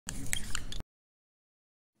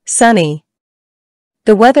Sunny.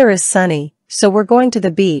 The weather is sunny, so we're going to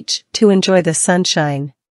the beach to enjoy the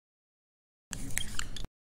sunshine.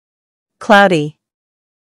 Cloudy.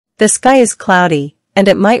 The sky is cloudy, and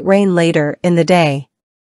it might rain later in the day.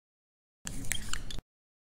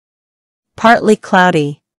 Partly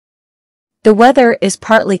cloudy. The weather is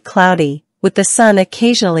partly cloudy, with the sun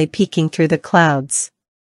occasionally peeking through the clouds.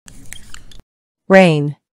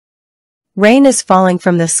 Rain. Rain is falling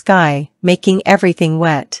from the sky, making everything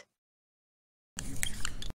wet.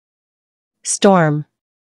 Storm.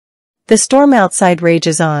 The storm outside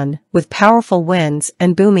rages on, with powerful winds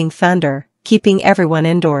and booming thunder, keeping everyone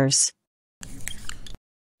indoors.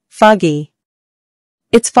 Foggy.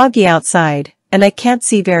 It's foggy outside, and I can't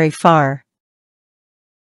see very far.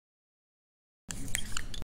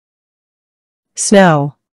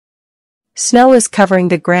 Snow. Snow is covering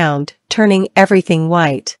the ground, turning everything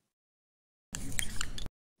white.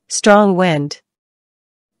 Strong wind.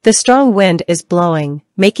 The strong wind is blowing,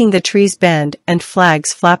 making the trees bend and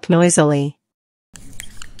flags flap noisily.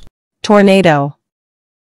 Tornado.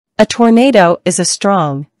 A tornado is a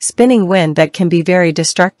strong, spinning wind that can be very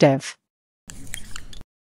destructive.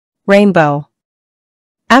 Rainbow.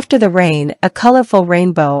 After the rain, a colorful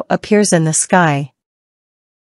rainbow appears in the sky.